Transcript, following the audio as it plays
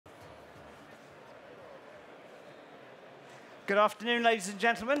Good afternoon, ladies and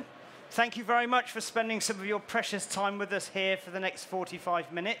gentlemen. Thank you very much for spending some of your precious time with us here for the next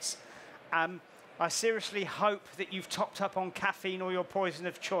 45 minutes. I seriously hope that you've topped up on caffeine or your poison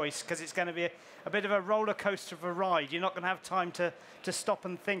of choice, because it's going to be a bit of a roller coaster of a ride. You're not going to have time to stop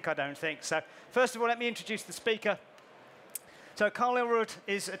and think, I don't think. So first of all, let me introduce the speaker. So Karl Lillrud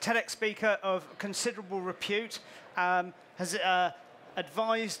is a TEDx speaker of considerable repute, has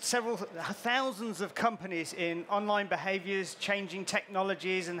advised several thousands of companies in online behaviors, changing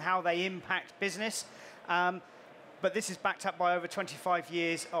technologies, and how they impact business. But this is backed up by over 25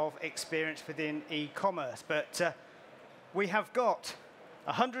 years of experience within e-commerce. But we have got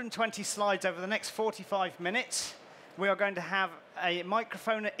 120 slides over the next 45 minutes. We are going to have a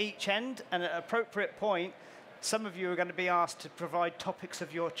microphone at each end, and at an appropriate point, some of you are going to be asked to provide topics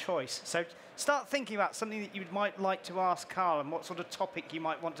of your choice. So start thinking about something that you might like to ask Karl and what sort of topic you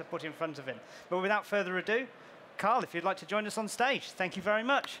might want to put in front of him. But without further ado, Karl, if you'd like to join us on stage. Thank you very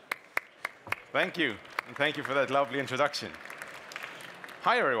much. Thank you, and thank you for that lovely introduction.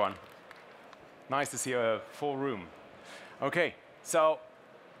 Hi, everyone. Nice to see a full room. OK, so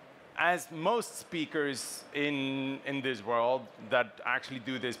as most speakers in this world that actually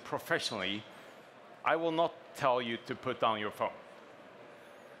do this professionally, I will not tell you to put down your phone.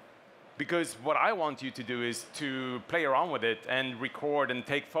 Because what I want you to do is to play around with it and record and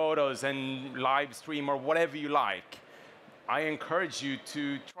take photos and live stream or whatever you like. I encourage you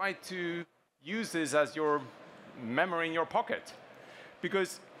to try to use this as your memory in your pocket.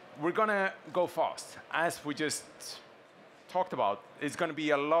 Because we're going to go fast. As we just talked about, it's going to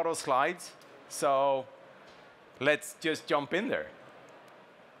be a lot of slides. So let's just jump in there.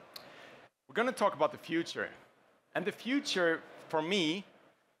 We're going to talk about the future. And the future, for me,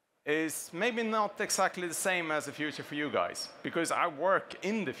 is maybe not exactly the same as the future for you guys, because I work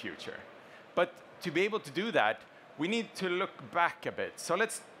in the future. But to be able to do that, we need to look back a bit. So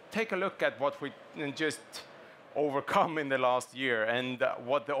let's take a look at what we just overcome in the last year and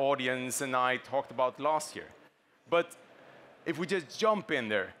what the audience and I talked about last year. But if we just jump in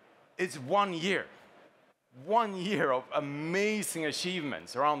there, it's 1 year. 1 year of amazing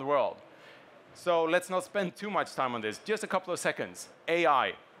achievements around the world. So let's not spend too much time on this. Just a couple of seconds.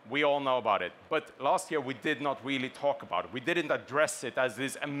 AI, we all know about it. But last year, we did not really talk about it. We didn't address it as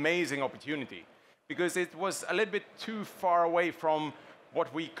this amazing opportunity, because it was a little bit too far away from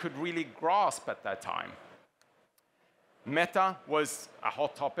what we could really grasp at that time. Meta was a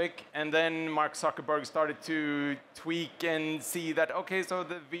hot topic. And then Mark Zuckerberg started to tweak and see that, OK, so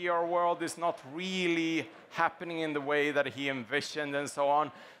the VR world is not really happening in the way that he envisioned and so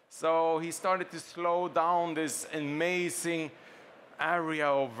on. So he started to slow down this amazing area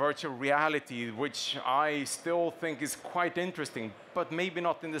of virtual reality, which I still think is quite interesting, but maybe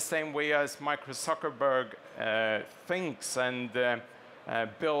not in the same way as Mark Zuckerberg thinks and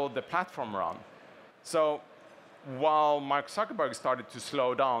build the platform around. So while Mark Zuckerberg started to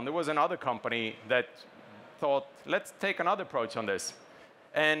slow down, there was another company that thought, let's take another approach on this.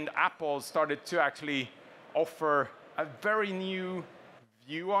 And Apple started to actually offer a very new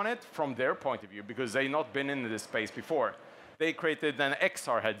view on it from their point of view, because they've not been in this space before. They created an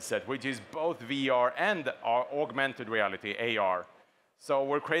XR headset, which is both VR and augmented reality, AR. So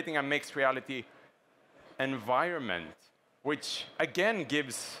we're creating a mixed reality environment, which again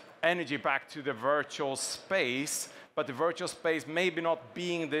gives energy back to the virtual space, but the virtual space maybe not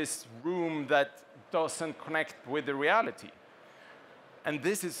being this room that doesn't connect with the reality. And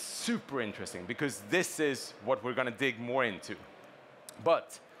this is super interesting, because this is what we're going to dig more into.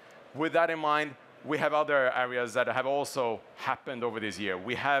 But with that in mind, we have other areas that have also happened over this year.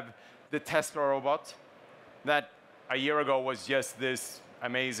 We have the Tesla robot that a year ago was just this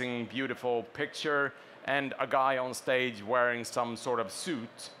amazing, beautiful picture and a guy on stage wearing some sort of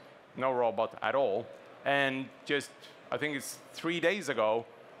suit, no robot at all. And just, I think it's 3 days ago,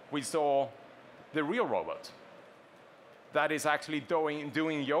 we saw the real robot that is actually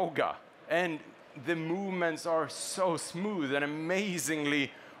doing yoga. And the movements are so smooth and amazingly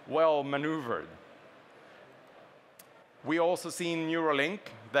well maneuvered. We also seen Neuralink,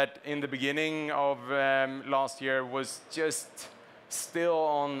 that in the beginning of last year was just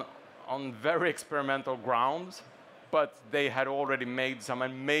still on very experimental grounds, but they had already made some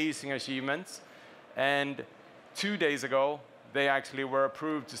amazing achievements. And 2 days ago, they actually were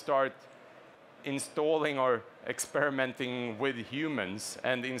approved to start installing or experimenting with humans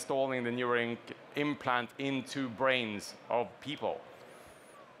and installing the Neuralink implant into brains of people.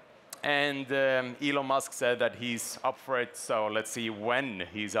 And Elon Musk said that he's up for it, so let's see when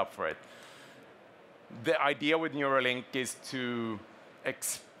he's up for it. The idea with Neuralink is to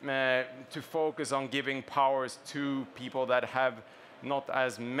to focus on giving powers to people that have not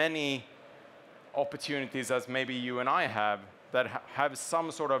as many opportunities as maybe you and I have, that have some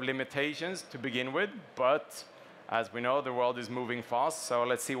sort of limitations to begin with, but as we know, the world is moving fast, so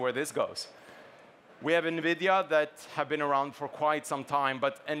let's see where this goes. We have NVIDIA that have been around for quite some time,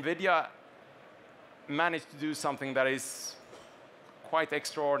 but NVIDIA managed to do something that is quite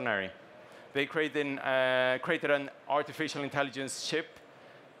extraordinary. They created an artificial intelligence chip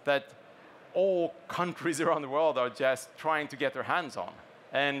that all countries around the world are just trying to get their hands on.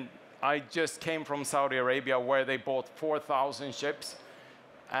 And I just came from Saudi Arabia, where they bought 4,000 chips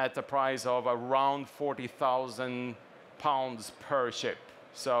at a price of around 40,000 pounds per chip.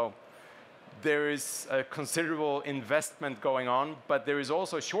 So there is a considerable investment going on, but there is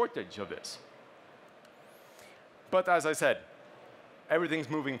also a shortage of this. But as I said, everything's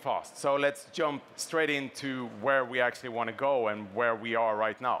moving fast. So let's jump straight into where we actually want to go and where we are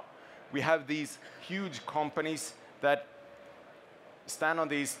right now. We have these huge companies that stand on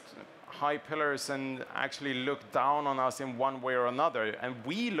these high pillars and actually look down on us in one way or another. And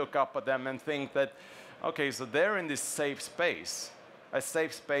we look up at them and think that, okay, so they're in this safe space, a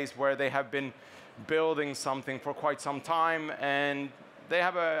safe space where they have been building something for quite some time, and they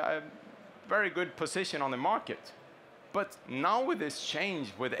have a very good position on the market. But now with this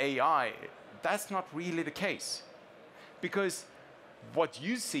change with AI, that's not really the case. Because what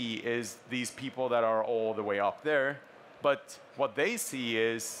you see is these people that are all the way up there, but what they see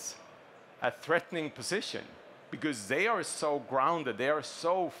is a threatening position, because they are so grounded, they are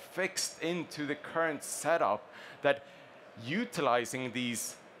so fixed into the current setup that utilizing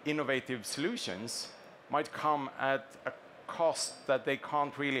these innovative solutions might come at a cost that they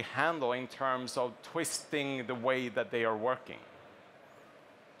can't really handle in terms of twisting the way that they are working.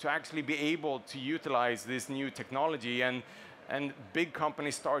 To actually be able to utilize this new technology, and big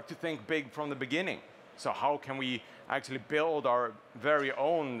companies start to think big from the beginning. So how can we actually build our very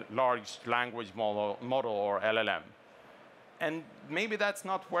own large language model or LLM? And maybe that's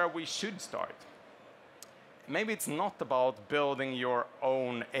not where we should start. Maybe it's not about building your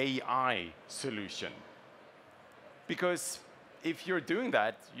own AI solution. Because if you're doing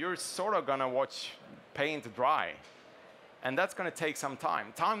that, you're sort of going to watch paint dry. And that's going to take some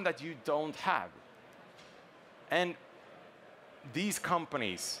time that you don't have. And these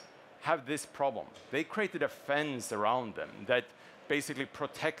companies have this problem. They created a fence around them that basically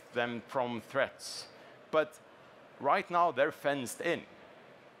protect them from threats. But right now, they're fenced in.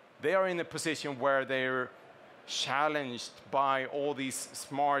 They are in a position where they're challenged by all these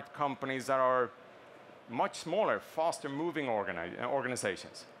smart companies that are much smaller, faster moving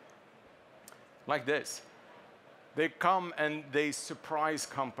organizations. Like this. They come and they surprise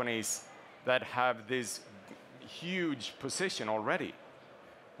companies that have this huge position already.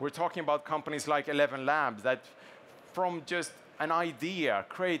 We're talking about companies like 11 Labs that from just an idea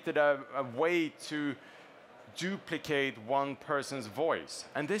created a way to duplicate one person's voice.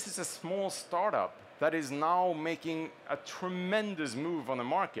 And this is a small startup that is now making a tremendous move on the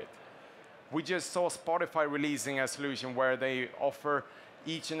market. We just saw Spotify releasing a solution where they offer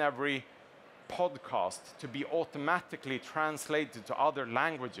each and every podcast to be automatically translated to other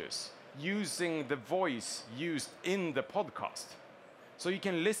languages using the voice used in the podcast. So you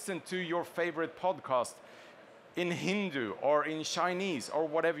can listen to your favorite podcast in Hindu or in Chinese or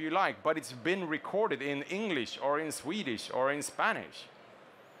whatever you like, but it's been recorded in English or in Swedish or in Spanish.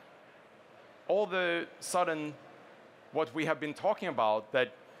 All of a sudden, what we have been talking about,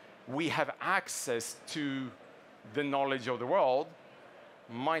 that we have access to the knowledge of the world,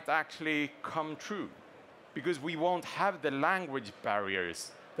 might actually come true, because we won't have the language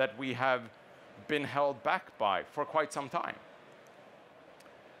barriers that we have been held back by for quite some time.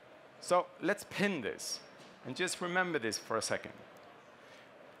 So let's pin this, and just remember this for a second.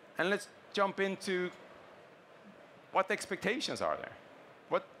 And let's jump into what expectations are there.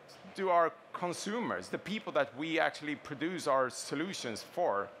 What do our consumers, the people that we actually produce our solutions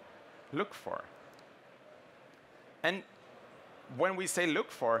for, look for? And when we say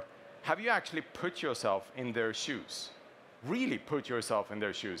look for, have you actually put yourself in their shoes? Really put yourself in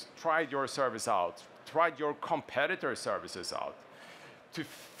their shoes. Tried your service out. Tried your competitor services out. To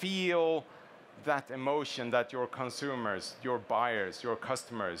feel that emotion that your consumers, your buyers, your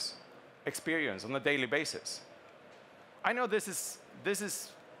customers experience on a daily basis. I know this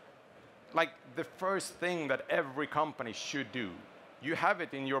is like the first thing that every company should do. You have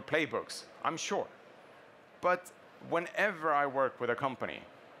it in your playbooks, I'm sure. But whenever I work with a company,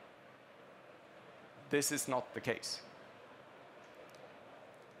 this is not the case.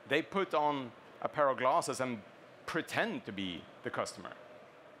 They put on a pair of glasses and pretend to be the customer.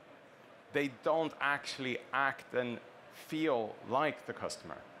 they don't actually act and feel like the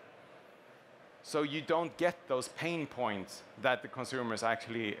customer. So you don't get those pain points that the consumers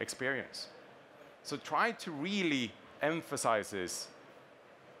actually experience. So try to really emphasize this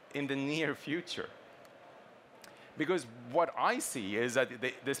in the near future. Because what I see is that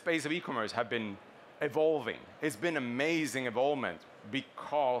the space of e-commerce have been evolving. It's been amazing evolvement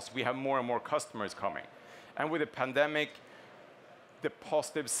because we have more and more customers coming. And with the pandemic, the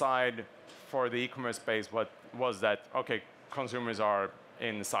positive side for the e-commerce space was that, okay, consumers are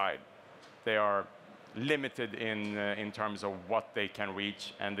inside. They are limited in terms of what they can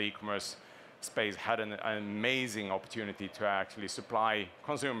reach, and the e-commerce space had an amazing opportunity to actually supply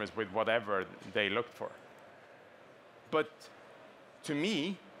consumers with whatever they looked for. But to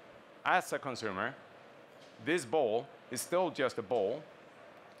me, as a consumer, this ball is still just a ball,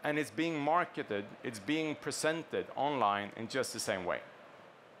 and it's being marketed, it's being presented online in just the same way.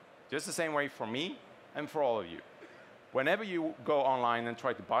 Just the same way for me and for all of you. Whenever you go online and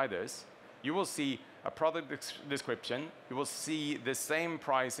try to buy this, you will see a product description, you will see the same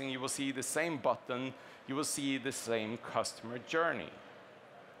pricing, you will see the same button, you will see the same customer journey.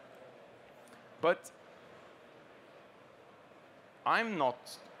 But I'm not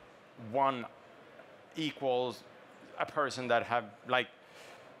one equals a person that have, like,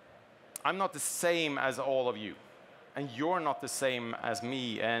 I'm not the same as all of you. And you're not the same as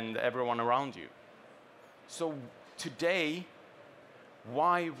me and everyone around you. So today,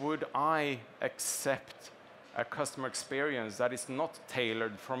 why would I accept a customer experience that is not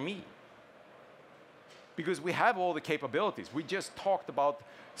tailored for me? Because we have all the capabilities. We just talked about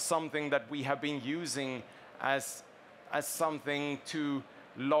something that we have been using as something to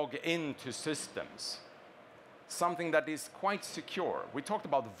log into systems. Something that is quite secure. We talked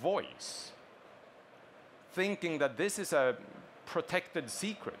about voice. Thinking that this is a protected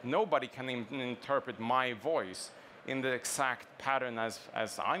secret. Nobody can interpret my voice in the exact pattern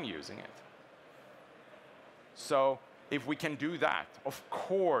as I'm using it. So if we can do that, of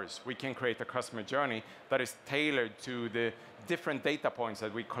course we can create a customer journey that is tailored to the different data points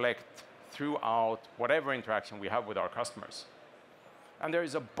that we collect throughout whatever interaction we have with our customers. And there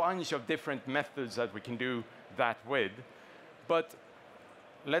is a bunch of different methods that we can do that with. But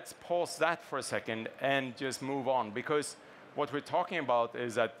let's pause that for a second and just move on, because what we're talking about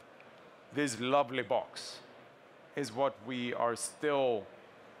is that this lovely box is what we are still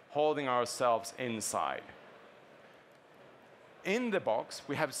holding ourselves inside. In the box,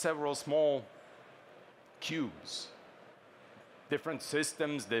 we have several small cubes. Different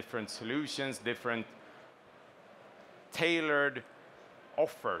systems, different solutions, different tailored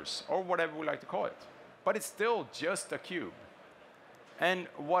offers, or whatever we like to call it. But it's still just a cube. And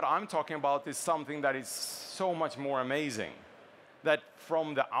what I'm talking about is something that is so much more amazing, that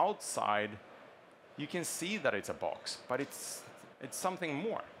from the outside, you can see that it's a box, but it's something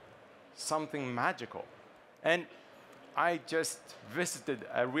more, something magical. And I just visited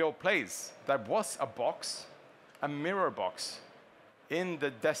a real place that was a box, a mirror box, in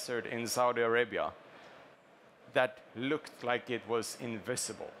the desert in Saudi Arabia that looked like it was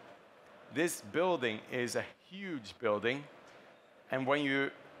invisible. This building is a huge building, and when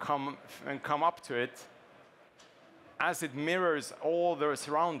you come up to it, as it mirrors all the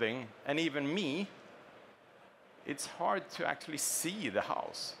surrounding, and even me, it's hard to actually see the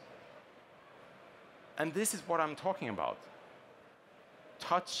house. And this is what I'm talking about.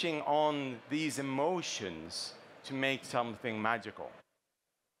 Touching on these emotions to make something magical.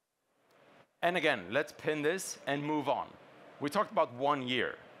 And again, let's pin this and move on. We talked about 1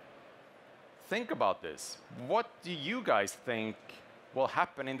 year. Think about this. What do you guys think will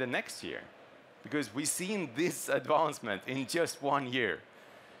happen in the next year? Because we've seen this advancement in just 1 year.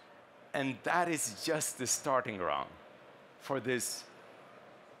 And that is just the starting ground for this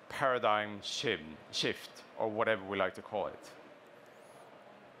paradigm shift, or whatever we like to call it.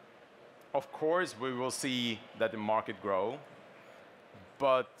 Of course, we will see that the market grow,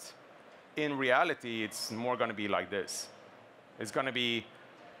 but in reality, it's more going to be like this. It's going to be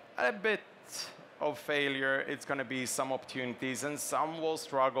a bit of failure, it's going to be some opportunities, and some will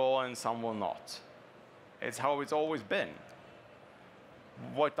struggle and some will not. It's how it's always been.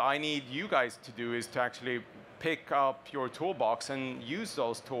 What I need you guys to do is to actually pick up your toolbox and use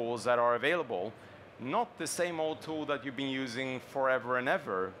those tools that are available. Not the same old tool that you've been using forever and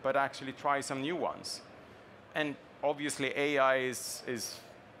ever, but actually try some new ones. And obviously AI is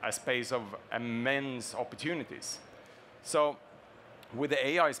a space of immense opportunities. So with the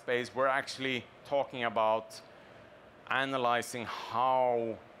AI space, we're actually talking about analyzing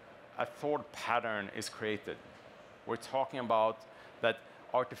how a thought pattern is created. We're talking about that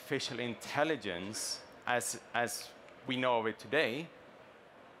artificial intelligence as we know of it today,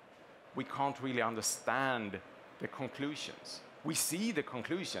 we can't really understand the conclusions. We see the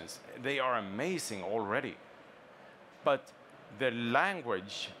conclusions. They are amazing already. But the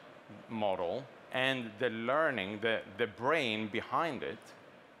language model and the learning, the brain behind it,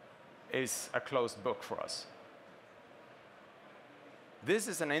 is a closed book for us. This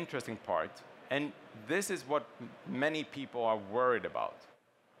is an interesting part, and this is what many people are worried about.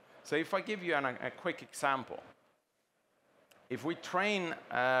 So if I give you a quick example, if we train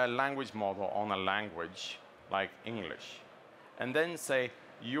a language model on a language like English, and then say,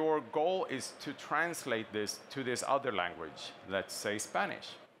 your goal is to translate this to this other language, let's say Spanish.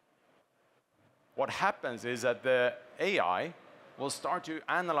 What happens is that the AI will start to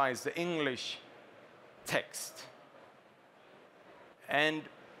analyze the English text and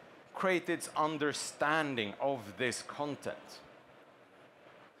create its understanding of this content.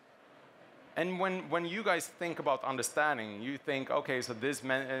 And when you guys think about understanding, you think, okay, so this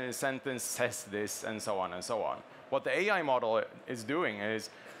sentence says this, and so on and so on. What the AI model is doing is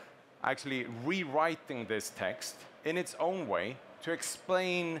actually rewriting this text in its own way to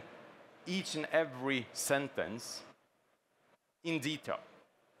explain each and every sentence in detail.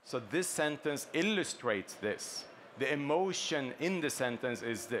 So this sentence illustrates this. The emotion in the sentence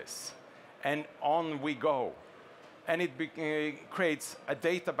is this. And on we go. And it creates a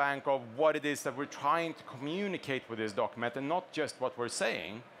data bank of what it is that we're trying to communicate with this document, and not just what we're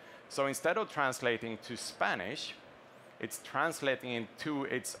saying. So instead of translating to Spanish, it's translating into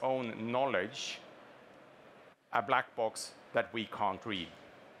its own knowledge, a black box that we can't read.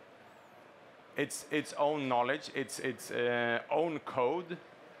 It's its own knowledge, it's its own code,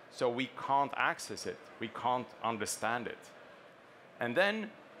 so we can't access it, we can't understand it. And then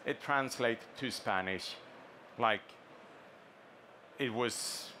it translates to Spanish like it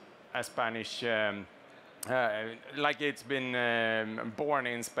was a Spanish, like it's been born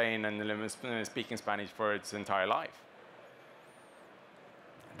in Spain and speaking Spanish for its entire life.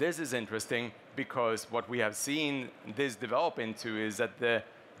 This is interesting because what we have seen this develop into is that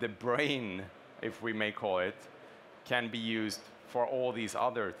the brain, if we may call it, can be used for all these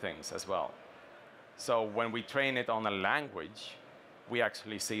other things as well. So when we train it on a language, we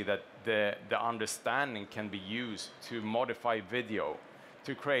actually see that the understanding can be used to modify video,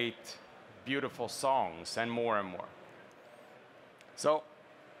 to create beautiful songs, and more. So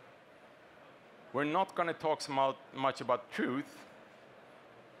we're not going to talk much about truth,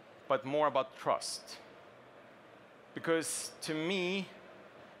 but more about trust. Because to me,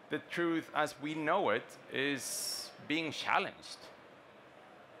 the truth as we know it is being challenged.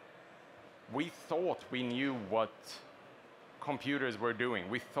 We thought we knew what computers were doing.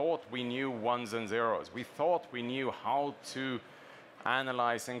 We thought we knew ones and zeros. We thought we knew how to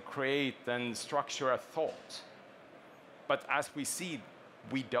analyze and create and structure a thought. But as we see,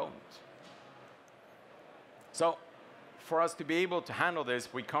 we don't. So for us to be able to handle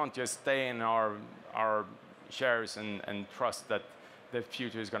this, we can't just stay in our shares and trust that the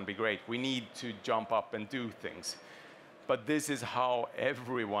future is going to be great. We need to jump up and do things. But this is how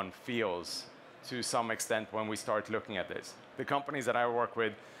everyone feels to some extent when we start looking at this. The companies that I work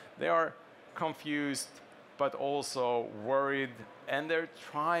with, they are confused, but also worried, and they're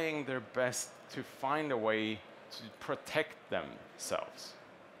trying their best to find a way to protect themselves,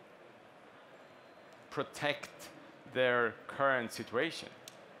 protect their current situation,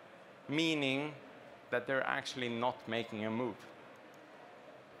 meaning that they're actually not making a move.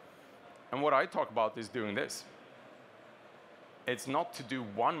 And what I talk about is doing this. It's not to do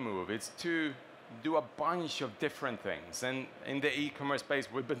one move, it's to do a bunch of different things. And in the e-commerce space,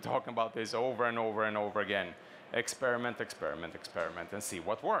 we've been talking about this over and over and over again. Experiment, experiment, experiment, and see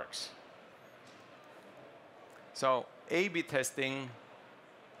what works. So A/B testing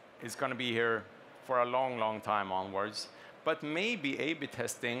is going to be here for a long, long time onwards. But maybe A/B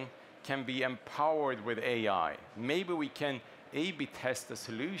testing can be empowered with AI. Maybe we can A/B test a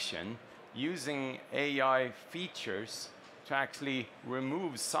solution using AI features to actually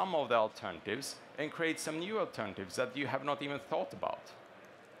remove some of the alternatives and create some new alternatives that you have not even thought about.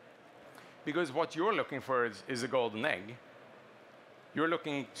 Because what you're looking for is a golden egg. You're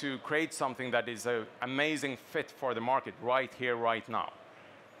looking to create something that is an amazing fit for the market right here, right now.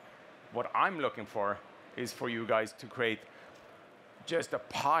 What I'm looking for is for you guys to create just a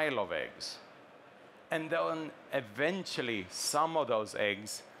pile of eggs. And then eventually some of those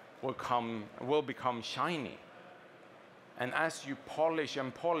eggs will become shiny. And as you polish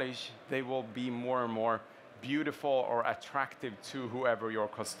and polish, they will be more and more beautiful or attractive to whoever your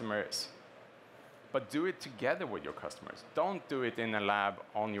customer is. but do it together with your customers. Don't do it in a lab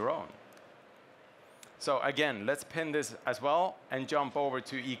on your own. So again, let's pin this as well and jump over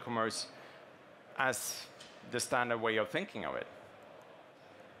to e-commerce as the standard way of thinking of it.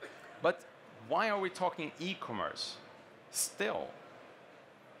 But why are we talking e-commerce still?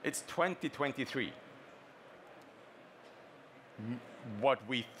 It's 2023. What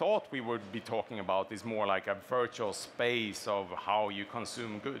we thought we would be talking about is more like a virtual space of how you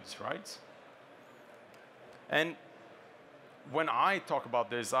consume goods, right? And when I talk about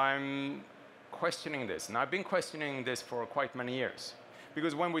this, I'm questioning this. And I've been questioning this for quite many years.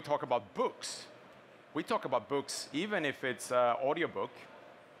 Because when we talk about books, we talk about books even if it's an audiobook,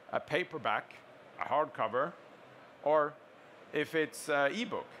 a paperback, a hardcover, or if it's an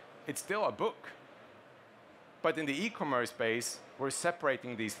ebook. It's still a book. But in the e-commerce space, we're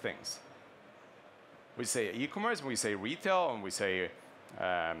separating these things. We say e-commerce, we say retail, and we say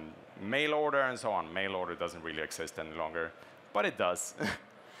mail order, and so on. Mail order doesn't really exist any longer, but it does.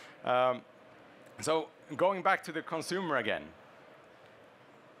 So going back to the consumer again,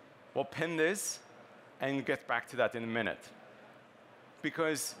 we'll pin this and get back to that in a minute.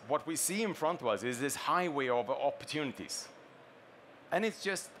 Because what we see in front of us is this highway of opportunities. And it's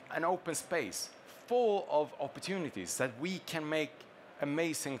just an open space full of opportunities that we can make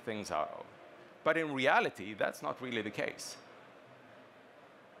amazing things out of. But in reality, that's not really the case.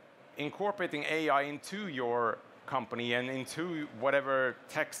 Incorporating AI into your company and into whatever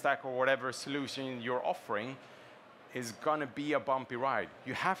tech stack or whatever solution you're offering is going to be a bumpy ride.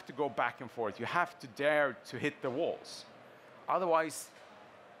 You have to go back and forth. You have to dare to hit the walls. Otherwise,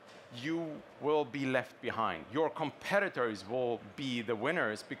 you will be left behind. Your competitors will be the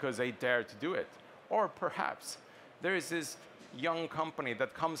winners because they dare to do it. Or perhaps there is this young company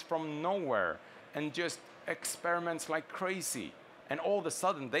that comes from nowhere and just experiments like crazy. And all of a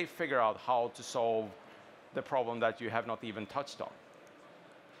sudden, they figure out how to solve the problem that you have not even touched on.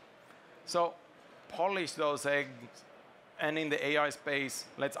 So polish those eggs. And in the AI space,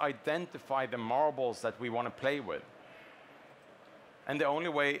 let's identify the marbles that we want to play with. And the only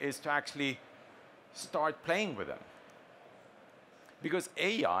way is to actually start playing with them. Because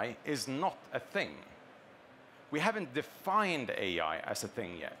AI is not a thing. We haven't defined AI as a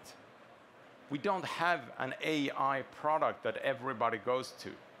thing yet. We don't have an AI product that everybody goes to.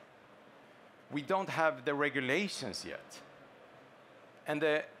 We don't have the regulations yet. And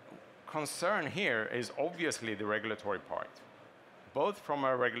the concern here is obviously the regulatory part, both from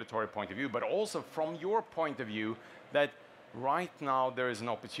a regulatory point of view, but also from your point of view that right now there is an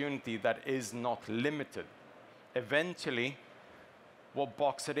opportunity that is not limited. Eventually, we'll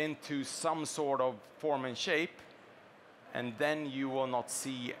box it into some sort of form and shape, and then you will not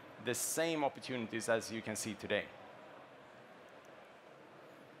see the same opportunities as you can see today.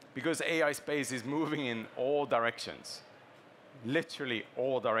 Because AI space is moving in all directions, literally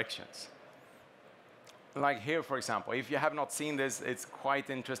all directions. Like here, for example, if you have not seen this, it's quite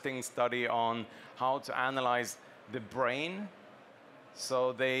interesting study on how to analyze the brain.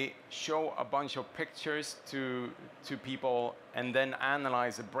 So they show a bunch of pictures to people and then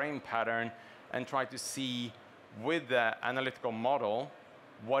analyze a brain pattern and try to see with the analytical model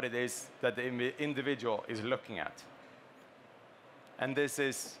what it is that the individual is looking at. And this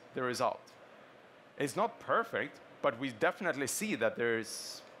is the result. It's not perfect, but we definitely see that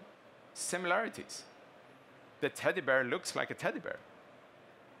there's similarities. The teddy bear looks like a teddy bear.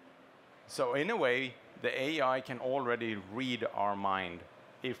 So in a way, the AI can already read our mind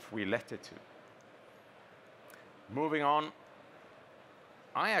if we let it to. Moving on,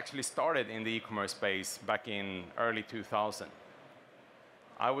 I actually started in the e-commerce space back in early 2000.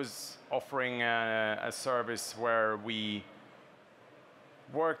 I was offering a service where we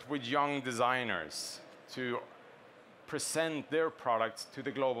worked with young designers to present their products to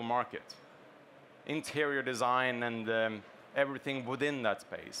the global market. Interior design and everything within that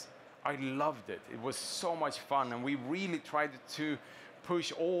space. I loved it. It was so much fun, and we really tried to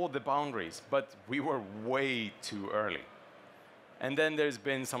push all the boundaries, but we were way too early. And then there's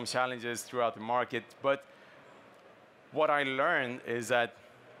been some challenges throughout the market, but what I learned is that,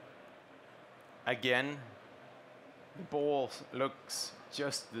 again, the ball looks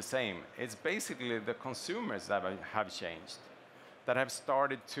just the same. It's basically the consumers that have changed, that have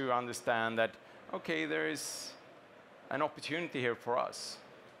started to understand that, okay, there is an opportunity here for us.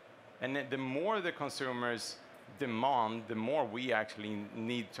 And the more the consumers demand, the more we actually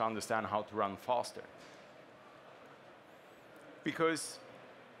need to understand how to run faster. Because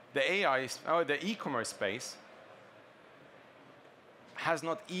the e-commerce space has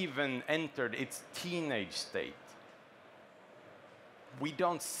not even entered its teenage state. we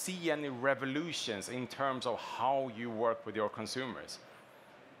don't see any revolutions in terms of how you work with your consumers.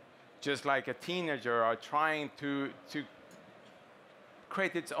 Just like a teenager are trying to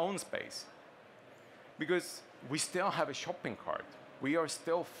create its own space. Because we still have a shopping cart. We are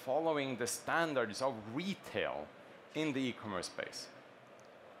still following the standards of retail in the e-commerce space.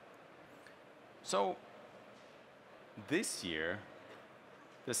 So this year,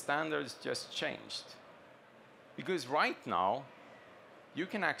 the standards just changed. Because right now, you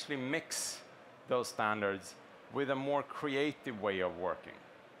can actually mix those standards with a more creative way of working.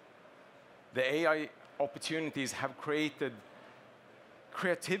 The AI opportunities have created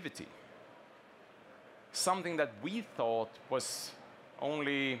creativity, something that we thought was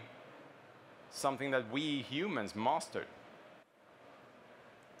only something that we humans mastered.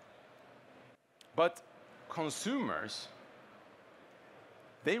 But consumers,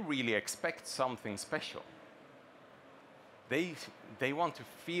 they really expect something special. They want to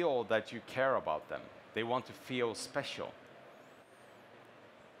feel that you care about them. They want to feel special.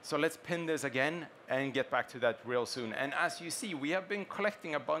 So let's pin this again and get back to that real soon. And as you see, we have been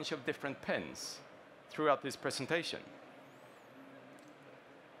collecting a bunch of different pins throughout this presentation.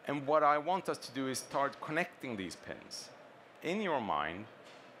 And what I want us to do is start connecting these pins in your mind,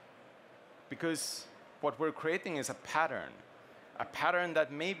 because what we're creating is a pattern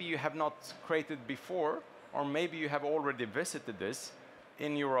that maybe you have not created before, or maybe you have already visited this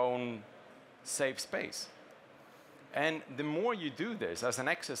in your own safe space. And the more you do this as an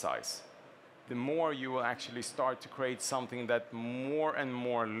exercise, the more you will actually start to create something that more and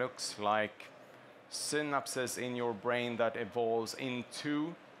more looks like synapses in your brain that evolves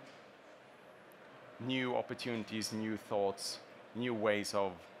into new opportunities, new thoughts, new ways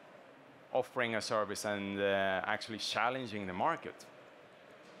of offering a service and actually challenging the market.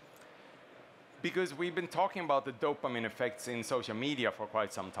 Because we've been talking about the dopamine effects in social media for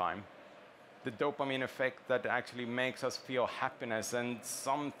quite some time. The dopamine effect that actually makes us feel happiness and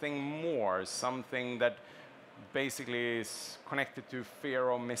something more, something that basically is connected to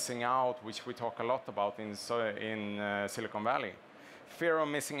fear of missing out, which we talk a lot about in Silicon Valley. Fear of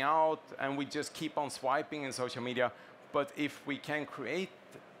missing out, and we just keep on swiping in social media. But if we can create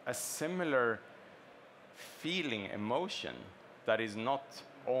a similar feeling, emotion, that is not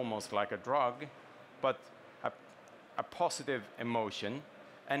almost like a drug, but a positive emotion,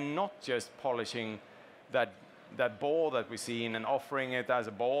 and not just polishing that ball that we see and offering it as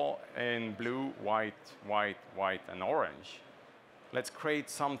a ball in blue, white, white, white, and orange. Let's create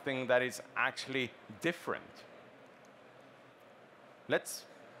something that is actually different. Let's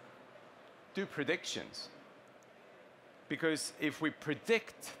do predictions. Because if we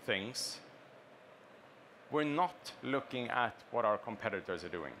predict things, we're not looking at what our competitors are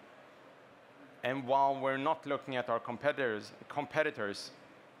doing. And while we're not looking at our competitors,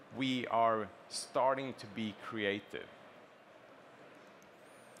 we are starting to be creative.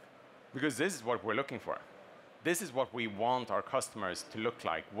 Because this is what we're looking for. This is what we want our customers to look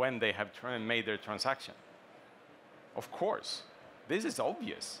like when they have made their transaction. Of course, this is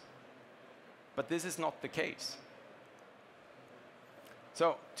obvious, but this is not the case.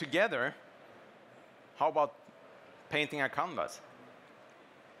 So together, how about painting a canvas?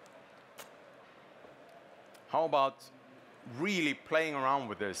 How about really playing around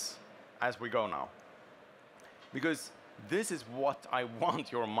with this as we go now? Because this is what I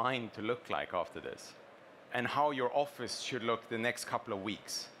want your mind to look like after this, and how your office should look the next couple of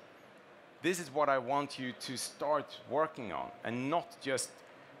weeks. This is what I want you to start working on, and not just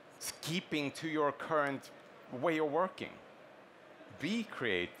keeping to your current way of working. Be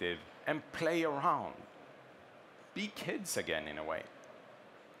creative and play around. Be kids again, in a way.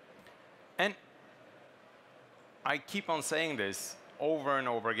 And I keep on saying this over and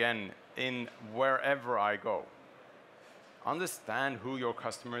over again in wherever I go. Understand who your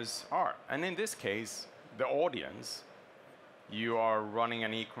customers are. And in this case, the audience. You are running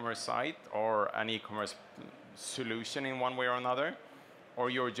an e-commerce site or an e-commerce solution in one way or another, or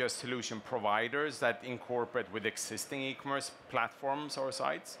you're just solution providers that incorporate with existing e-commerce platforms or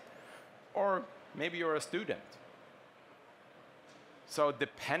sites, or maybe you're a student. So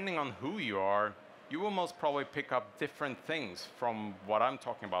depending on who you are, you will most probably pick up different things from what I'm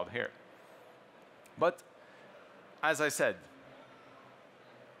talking about here. But as I said,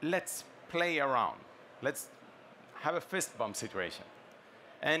 let's play around. Let's have a fist bump situation.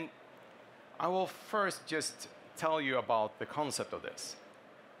 And I will first just tell you about the concept of this.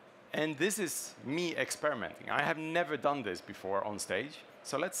 And this is me experimenting. I have never done this before on stage,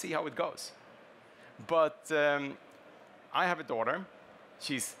 so let's see how it goes. But I have a daughter.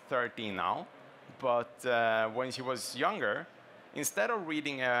 She's 13 now. But when she was younger, instead of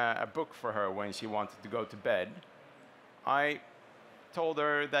reading a book for her when she wanted to go to bed, I told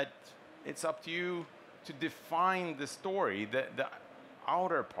her that it's up to you to define the story, the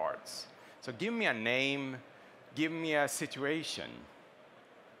outer parts. So give me a name, give me a situation,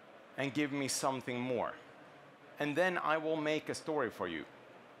 and give me something more. And then I will make a story for you.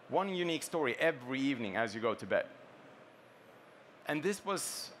 One unique story every evening as you go to bed. And this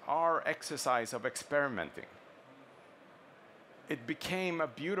was our exercise of experimenting. It became a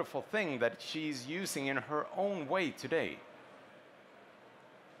beautiful thing that she's using in her own way today.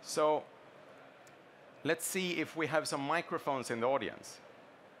 So let's see if we have some microphones in the audience.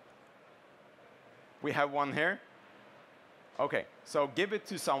 We have one here. OK, so give it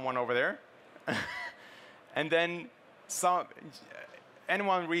to someone over there. And then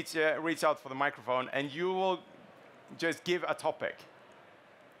anyone reach out for the microphone, and you will just give a topic.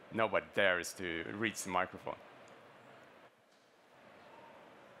 Nobody dares to reach the microphone.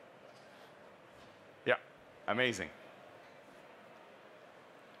 Yeah, amazing.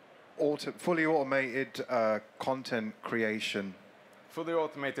 Fully automated content creation. Fully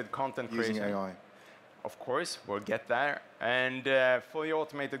automated content creation. Using AI. Of course, we'll get there. And fully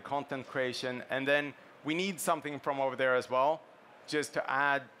automated content creation. And then we need something from over there as well, just to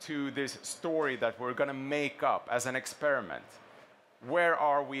add to this story that we're going to make up as an experiment. Where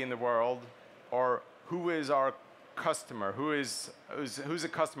are we in the world? Or who is our customer? Who's a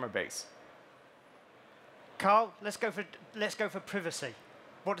customer base? Karl, let's go for privacy.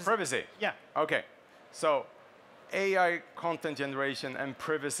 What does privacy? Yeah. OK. So AI content generation and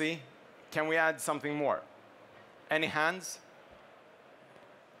privacy. Can we add something more? Any hands?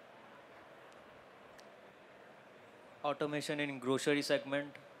 Automation in grocery segment.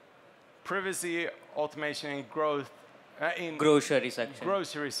 Privacy, automation, and growth in grocery section.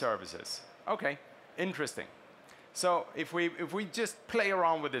 Grocery services. OK, interesting. So if we just play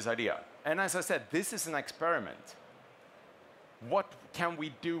around with this idea, and as I said, this is an experiment. What can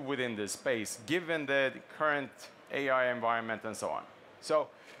we do within this space, given the current AI environment and so on? So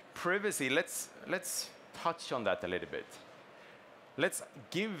privacy, let's touch on that a little bit. Let's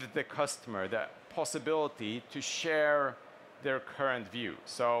give the customer the possibility to share their current view.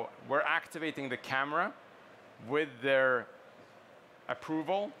 So we're activating the camera with their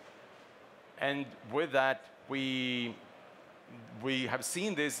approval, and with that, we have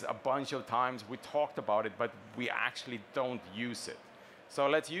seen this a bunch of times. We talked about it, but we actually don't use it. So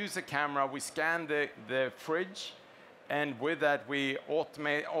let's use the camera. We scan the fridge, and with that, we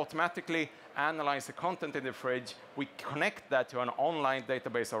automatically analyze the content in the fridge. We connect that to an online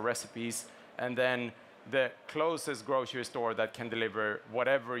database of recipes, and then the closest grocery store that can deliver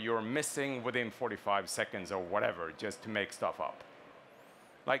whatever you're missing within 45 seconds or whatever, just to make stuff up.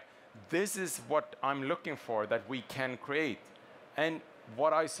 Like, this is what I'm looking for that we can create. And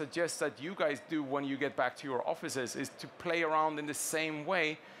what I suggest that you guys do when you get back to your offices is to play around in the same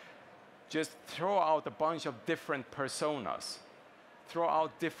way. Just throw out a bunch of different personas, throw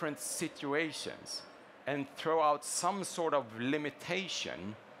out different situations, and throw out some sort of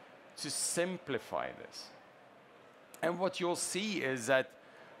limitation to simplify this. And what you'll see is that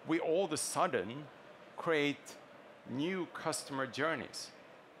we all of a sudden create new customer journeys.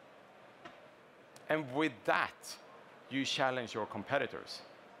 And with that, you challenge your competitors.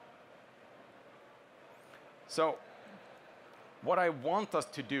 So what I want us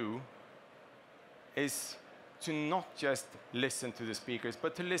to do is to not just listen to the speakers,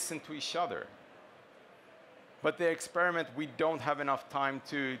 but to listen to each other. But the experiment, we don't have enough time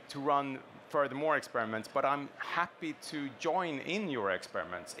to run furthermore experiments, but I'm happy to join in your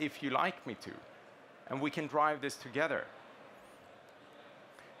experiments if you like me to. And we can drive this together.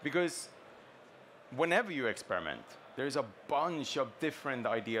 Because whenever you experiment, there's a bunch of different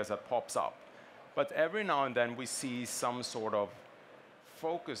ideas that pops up. But every now and then we see some sort of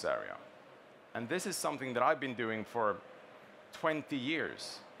focus area. And this is something that I've been doing for 20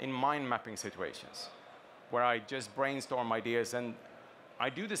 years in mind mapping situations, where I just brainstorm ideas, and I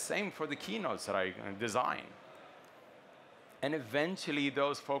do the same for the keynotes that I design. And eventually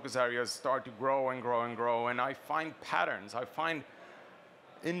those focus areas start to grow and grow and grow, and I find patterns, I find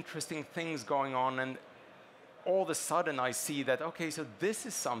interesting things going on, and all of a sudden I see that, okay, so this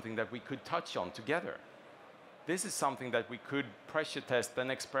is something that we could touch on together. This is something that we could pressure test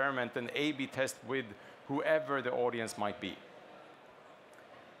and experiment and A/B test with whoever the audience might be.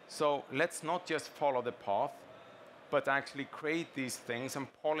 So let's not just follow the path, but actually create these things and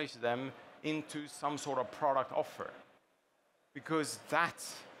polish them into some sort of product offer. Because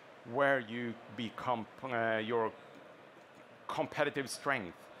that's where you become your competitive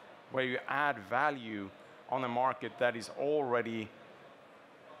strength, where you add value on a market that is already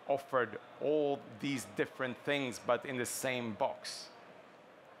offered all these different things, but in the same box.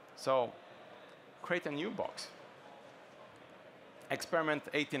 So create a new box. Experiment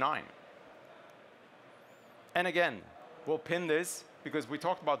 89. And again, we'll pin this because we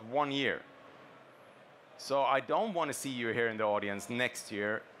talked about 1 year. So I don't want to see you here in the audience next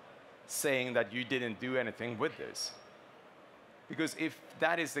year saying that you didn't do anything with this. Because if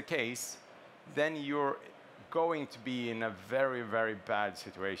that is the case, then you're going to be in a very, very bad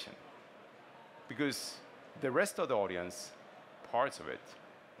situation. Because the rest of the audience, parts of it,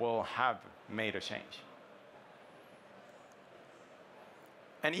 will have made a change.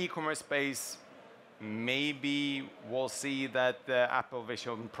 An e-commerce space, maybe we'll see that the Apple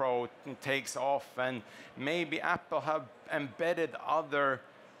Vision Pro takes off, and maybe Apple have embedded other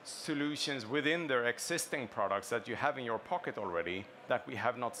solutions within their existing products that you have in your pocket already that we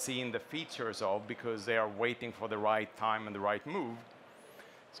have not seen the features of because they are waiting for the right time and the right move.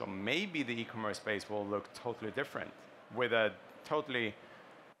 So maybe the e-commerce space will look totally different with a totally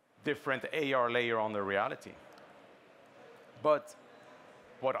different AR layer on the reality. But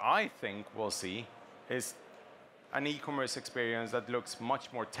what I think we'll see is an e-commerce experience that looks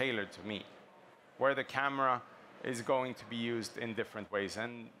much more tailored to me, where the camera is going to be used in different ways.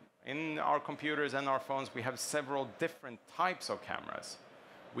 And in our computers and our phones, we have several different types of cameras.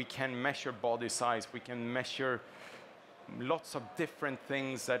 We can measure body size. We can measure lots of different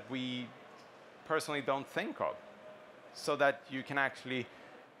things that we personally don't think of, so that you can actually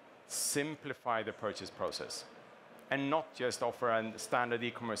simplify the purchase process and not just offer a standard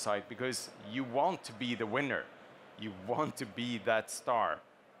e-commerce site because you want to be the winner. You want to be that star.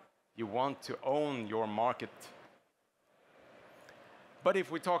 You want to own your market. But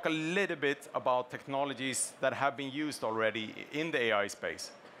if we talk a little bit about technologies that have been used already in the AI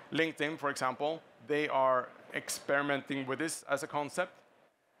space, LinkedIn, for example, they are experimenting with this as a concept.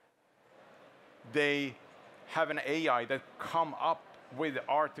 They have an AI that come up with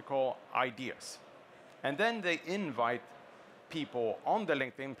article ideas. And then they invite people on the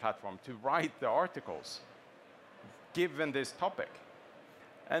LinkedIn platform to write the articles given this topic.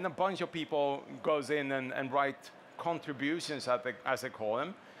 And a bunch of people goes in and write contributions, as they call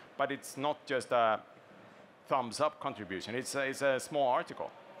them, but it's not just a thumbs-up contribution. It's a small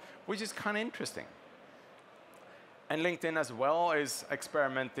article, which is kind of interesting. And LinkedIn as well is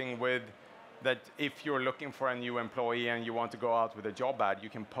experimenting with that if you're looking for a new employee and you want to go out with a job ad, you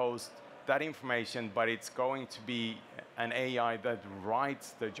can post that information, but it's going to be an AI that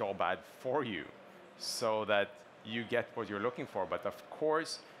writes the job ad for you so that you get what you're looking for. But of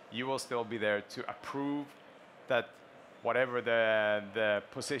course, you will still be there to approve that whatever the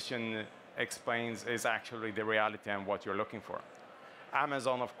position explains is actually the reality and what you're looking for.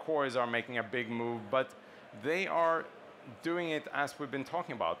 Amazon, of course, are making a big move, but they are doing it, as we've been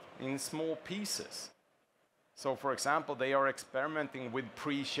talking about, in small pieces. So, for example, they are experimenting with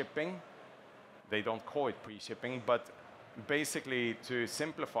pre-shipping. They don't call it pre-shipping, but basically, to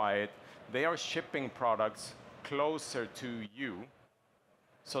simplify it, they are shipping products closer to you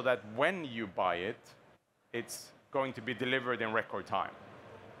so that when you buy it, it's going to be delivered in record time.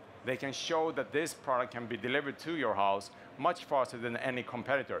 They can show that this product can be delivered to your house much faster than any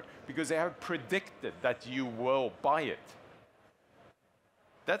competitor because they have predicted that you will buy it.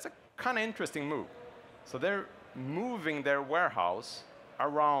 That's a kind of interesting move. So they're moving their warehouse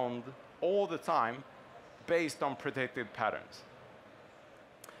around all the time based on predicted patterns.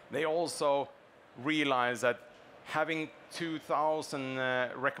 They also realize that having 2,000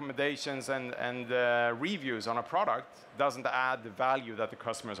 recommendations and reviews on a product doesn't add the value that the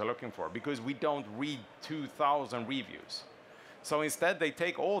customers are looking for because we don't read 2,000 reviews. So instead, they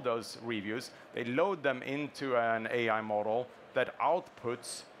take all those reviews, they load them into an AI model that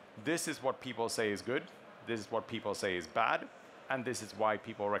outputs, this is what people say is good, this is what people say is bad, and this is why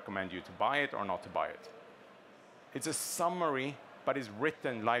people recommend you to buy it or not to buy it. It's a summary, but it's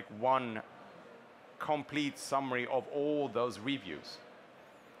written like one complete summary of all those reviews.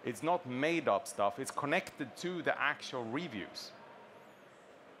 It's not made up stuff, it's connected to the actual reviews.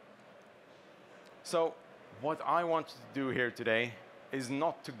 So what I want to do here today is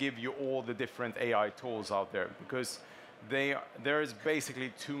not to give you all the different AI tools out there because there is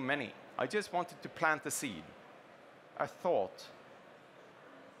basically too many. I just wanted to plant a seed, a thought,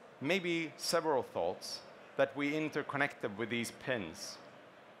 maybe several thoughts that we interconnected with these pins.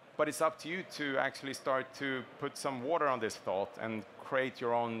 But it's up to you to actually start to put some water on this thought and create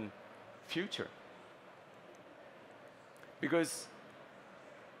your own future. Because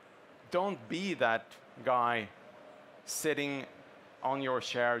don't be that guy sitting on your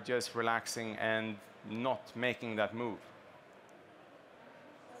chair just relaxing and not making that move.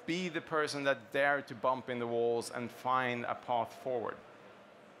 Be the person that dare to bump in the walls and find a path forward.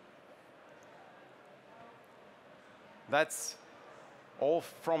 That's all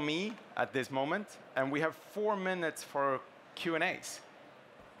from me at this moment, and we have 4 minutes for Q&As.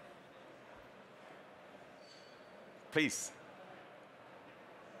 Please.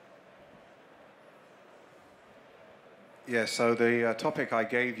 Yeah, so the topic I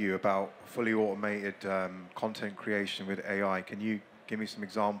gave you about fully automated content creation with AI, can you give me some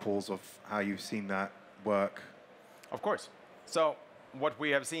examples of how you've seen that work? Of course. So what we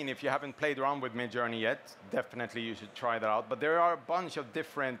have seen, if you haven't played around with Midjourney yet, definitely you should try that out. But there are a bunch of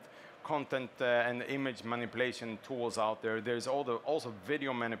different content and image manipulation tools out there. There's also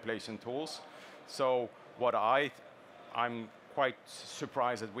video manipulation tools. So what I'm quite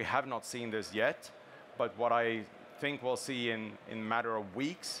surprised that we have not seen this yet, but what I think we'll see in a matter of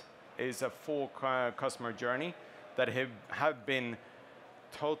weeks is a full customer journey that have been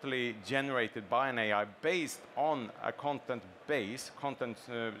totally generated by an AI based on a content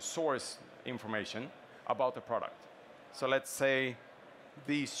source information about the product. So let's say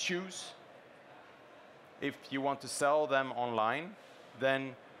these shoes, if you want to sell them online,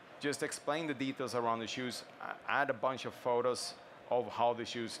 then just explain the details around the shoes, add a bunch of photos of how the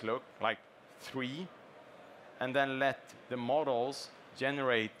shoes look, like 3, and then let the models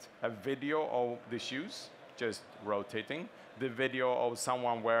generate a video of the shoes, just rotating, the video of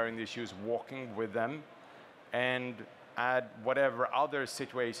someone wearing the shoes walking with them, and add whatever other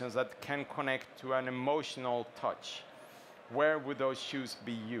situations that can connect to an emotional touch. Where would those shoes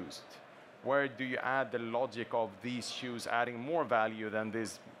be used? Where do you add the logic of these shoes adding more value than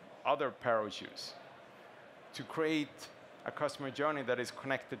this other pair of shoes? To create a customer journey that is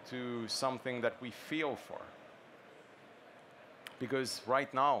connected to something that we feel for. Because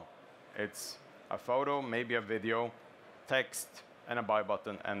right now, it's a photo, maybe a video, text, and a buy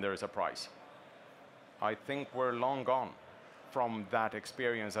button, and there's a price. I think we're long gone from that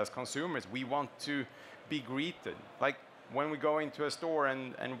experience as consumers. We want to be greeted. Like when we go into a store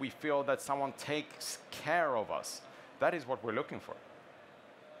and we feel that someone takes care of us, that is what we're looking for.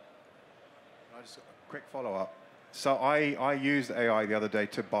 Just a quick follow-up. So I used AI the other day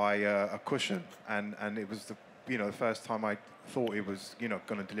to buy a cushion, and it was the first time I thought it was going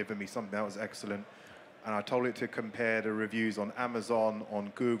to deliver me something that was excellent. And I told it to compare the reviews on Amazon,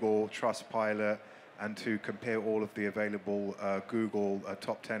 on Google, Trustpilot, and to compare all of the available Google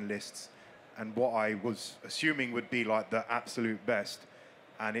top 10 lists, and what I was assuming would be like the absolute best.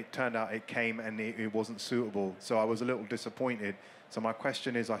 And it turned out it came and it wasn't suitable. So I was a little disappointed. So my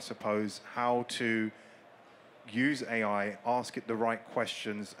question is, I suppose, how to use AI, ask it the right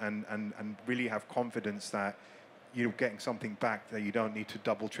questions, and really have confidence that you're getting something back that you don't need to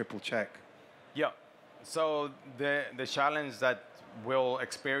double, triple check. Yeah. So the challenge that we'll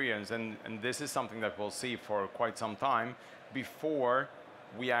experience, and this is something that we'll see for quite some time, before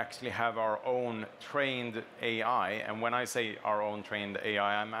we actually have our own trained AI. And when I say our own trained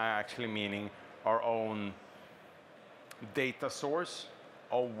AI, I'm actually meaning our own data source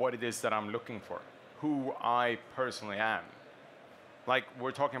of what it is that I'm looking for, who I personally am. Like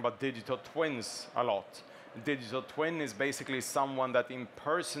we're talking about digital twins a lot. Digital twin is basically someone that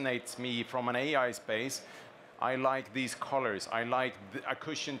impersonates me from an AI space. I like these colors. I like a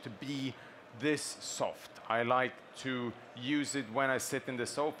cushion to be this soft. I like to use it when I sit in the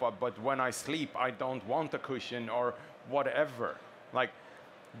sofa, but when I sleep, I don't want a cushion or whatever. Like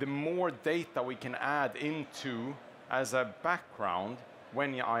the more data we can add into as a background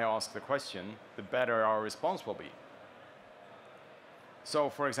when I ask the question, the better our response will be. So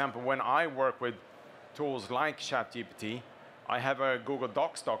for example, when I work with tools like ChatGPT, I have a Google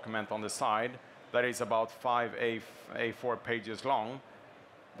Docs document on the side that is about 5 A4 pages long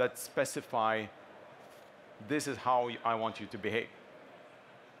that specify this is how I want you to behave.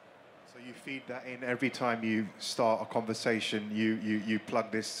 So you feed that in every time you start a conversation, you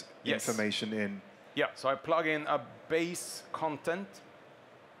plug this information in? Yeah, so I plug in a base content,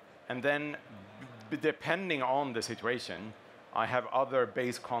 and then depending on the situation, I have other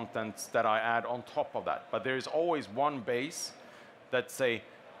base contents that I add on top of that. But there's always one base that say,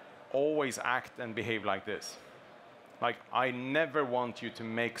 always act and behave like this. Like, I never want you to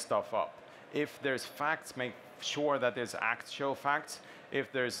make stuff up. If there's facts, make sure that there's actual facts.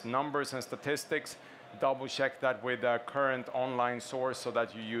 If there's numbers and statistics, double check that with a current online source so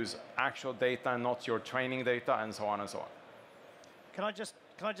that you use actual data and not your training data, and so on and so on. Can I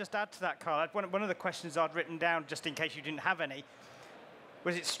just add to that, Karl? One of the questions I'd written down, just in case you didn't have any,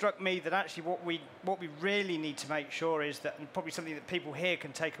 was it struck me that actually what we really need to make sure is that, and probably something that people here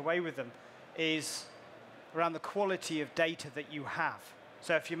can take away with them, is around the quality of data that you have.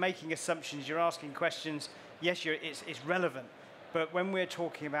 So if you're making assumptions, you're asking questions, yes, it's relevant. But when we're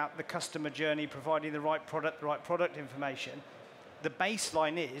talking about the customer journey, providing the right product information, the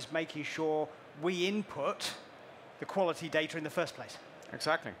baseline is making sure we input the quality data in the first place.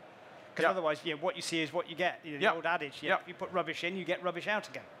 Exactly. Because otherwise, what you see is what you get. The old adage, if you put rubbish in, you get rubbish out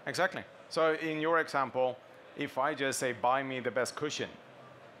again. Exactly. So in your example, if I just say, buy me the best cushion,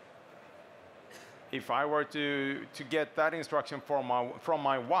 if I were to get that instruction from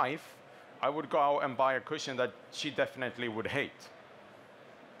my wife, I would go out and buy a cushion that she definitely would hate.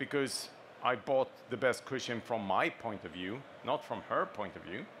 Because I bought the best cushion from my point of view, not from her point of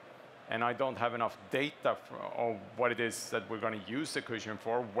view. And I don't have enough data of what it is that we're going to use the cushion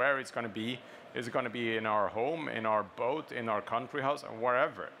for, where it's going to be. Is it going to be in our home, in our boat, in our country house, or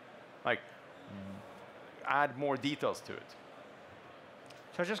wherever? Like, add more details to it.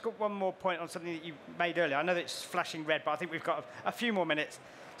 So I just got one more point on something that you made earlier. I know that it's flashing red, but I think we've got a few more minutes.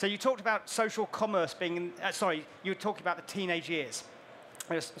 So you talked about social commerce being, you were talking about the teenage years,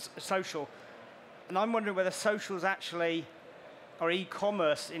 social. And I'm wondering whether social is actually, or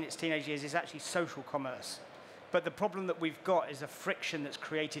e-commerce in its teenage years is actually social commerce. But the problem that we've got is a friction that's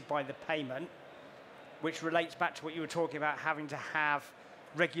created by the payment, which relates back to what you were talking about, having to have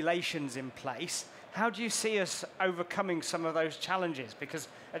regulations in place. How do you see us overcoming some of those challenges? Because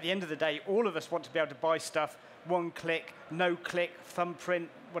at the end of the day, all of us want to be able to buy stuff, one click, no click, thumbprint,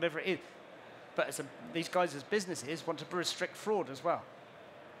 whatever it is. But these guys as businesses want to restrict fraud as well.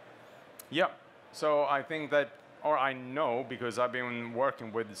 Yeah, so I think that, or I know, because I've been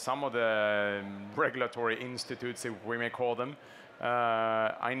working with some of the regulatory institutes, if we may call them,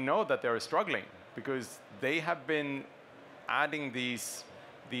 I know that they're struggling because they have been adding these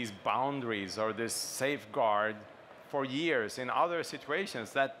boundaries or this safeguard for years in other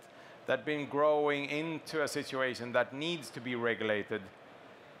situations that been growing into a situation that needs to be regulated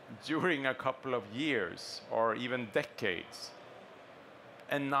during a couple of years or even decades.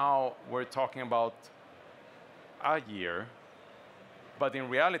 And now we're talking about a year, but in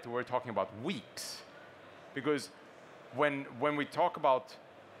reality we're talking about weeks. Because when we talk about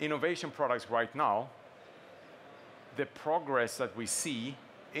innovation products right now, the progress that we see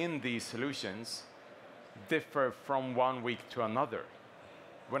in these solutions differ from one week to another.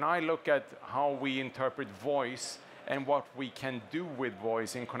 When I look at how we interpret voice and what we can do with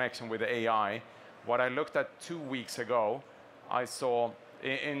voice in connection with AI, what I looked at 2 weeks ago, I saw,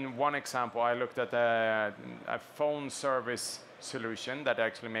 in one example, I looked at a phone service solution that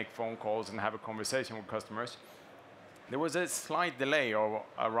actually make phone calls and have a conversation with customers. There was a slight delay of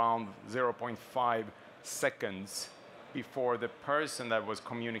around 0.5 seconds before the person that was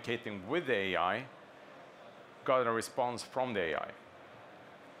communicating with the AI got a response from the AI.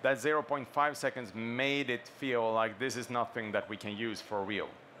 That 0.5 seconds made it feel like this is nothing that we can use for real.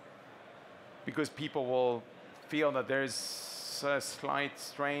 Because people will feel that there's a slight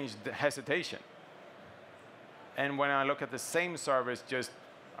strange hesitation. And when I look at the same service just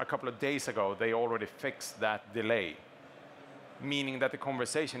a couple of days ago, they already fixed that delay, meaning that the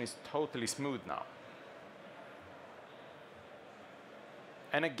conversation is totally smooth now.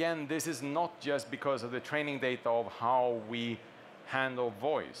 And again, this is not just because of the training data of how we handle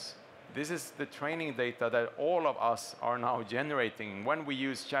voice. This is the training data that all of us are now generating. When we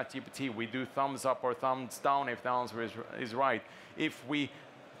use ChatGPT, we do thumbs up or thumbs down if the answer is right. If we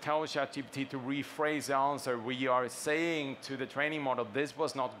tell ChatGPT to rephrase the answer, we are saying to the training model, this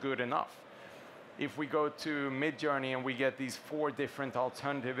was not good enough. If we go to Midjourney and we get these 4 different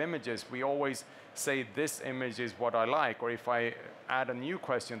alternative images, we always say this image is what I like. Or if I add a new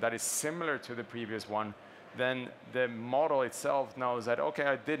question that is similar to the previous one, then the model itself knows that, okay,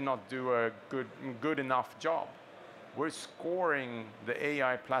 I did not do a good enough job. We're scoring the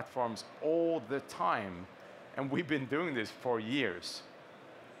AI platforms all the time, and we've been doing this for years.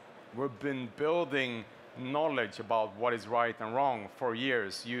 We've been building knowledge about what is right and wrong for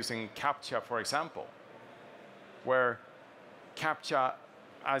years using CAPTCHA, for example, where CAPTCHA,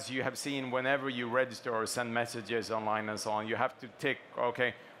 as you have seen, whenever you register or send messages online and so on, you have to tick,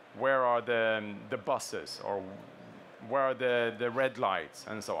 okay, where are the buses, or where are the red lights,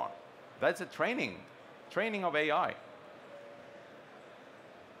 and so on. That's a training of AI.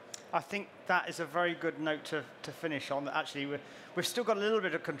 I think that is a very good note to finish on. That actually, we've still got a little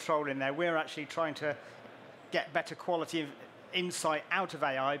bit of control in there. We're actually trying to get better quality of insight out of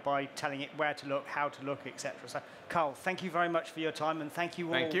AI by telling it where to look, how to look, etc. So, Karl, thank you very much for your time, and thank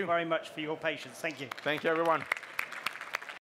you all very much for your patience. Thank you. Thank you, everyone.